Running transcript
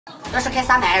这是开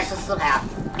3排还是4排啊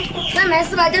3排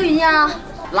4排都一样啊。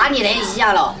哪里能一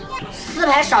样了？4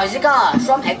排少一个，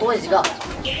双排多一个。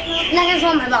那开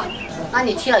双排吧。那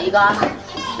你踢了一个，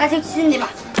那就踢你吧。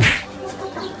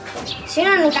行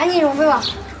了，你赶紧入会吧。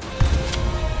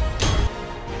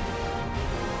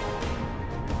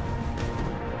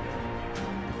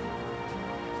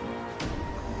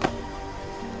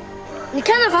你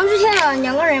看到防区线了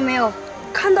，2个人没有？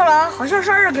看到了，好像是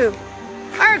2狗。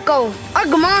二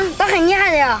狗吗？他很厉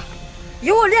害的呀。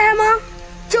有我厉害吗？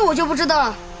这我就不知道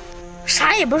了。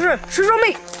啥也不是，是装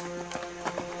备。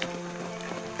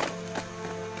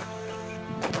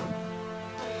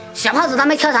小胖子他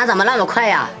们跳伞怎么那么快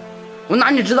呀？我哪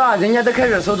里知道，人家都开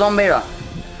始收装备了。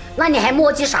那你还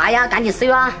磨叽啥呀？赶紧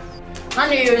收啊！那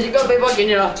里有一个背包给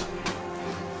你了，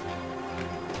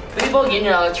背包给你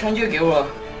了，枪就给我了。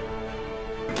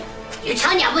有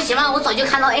枪你还不行吗？我早就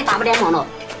看到 A 打不联盟了。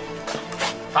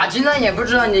打金战也不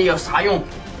知道你有啥用。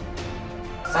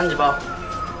3级包。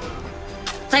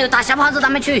再有打小胖子他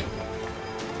们去。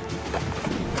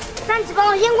3级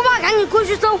包，烟锅巴赶紧过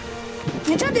去搜。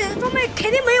你这里的装备肯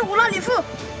定没有我那里富。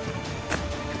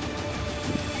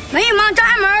没有吗？这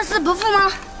M24不付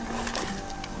吗？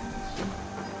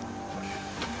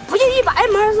不就一把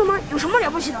M24吗？有什么了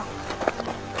不起的？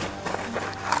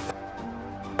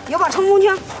有把冲锋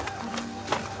枪。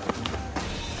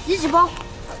1级包。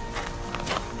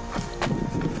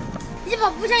1把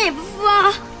步枪也不付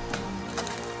啊！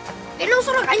别啰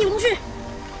嗦了，赶紧过去。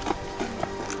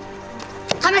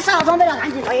他们上好装备了，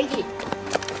赶紧找烟机。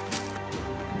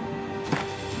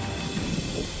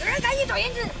有人赶紧找烟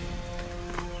机。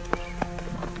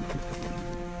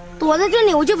躲在这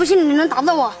里，我就不信你能打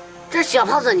到我。这小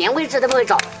胖子连位置都不会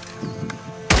找。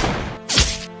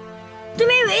对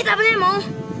面有 A 打不联盟，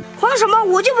慌什么？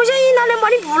我就不相信他能把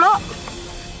你补了。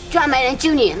居然没人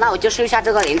救你，那我就收下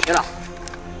这个人头了。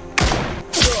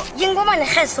烟锅把你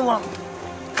害死我了！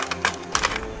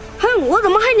哼，我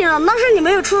怎么害你了？那是你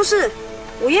没有出事，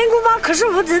我烟锅巴可是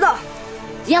无敌的。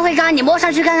烟灰缸，你摸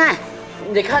上去看看。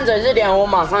你看着这点，我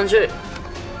马上去。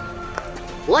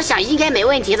我想应该没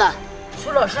问题的。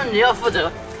出了事你要负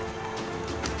责。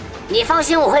你放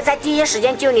心，我会在第一时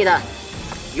间救你的。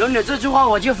有你这句话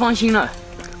我就放心了。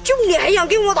就你还想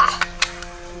跟我打？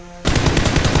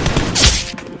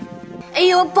哎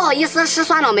呦，不好意思，失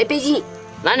算了，没背劲。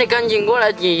那你赶紧过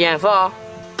来点掩护啊！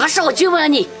不是我救不了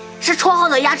你，是绰号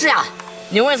的压制啊！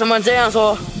你为什么这样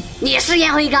说？你是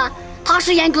烟灰缸，他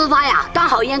是烟锅巴呀，刚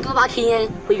好烟锅巴配烟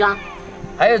灰缸。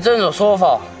还有这种说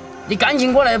法？你赶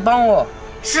紧过来帮我！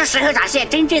是时候展现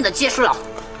真正的技术了。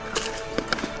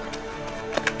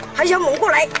还想猛过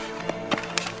来？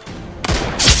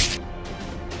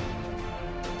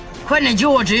快点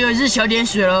救我！只有一小点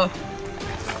血了。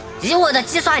以我的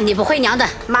计算，你不会凉的，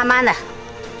慢慢的。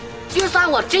就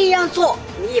算我这样做，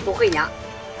你也不会凉。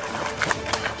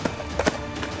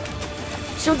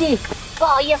兄弟，不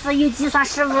好意思，又计算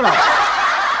失误了。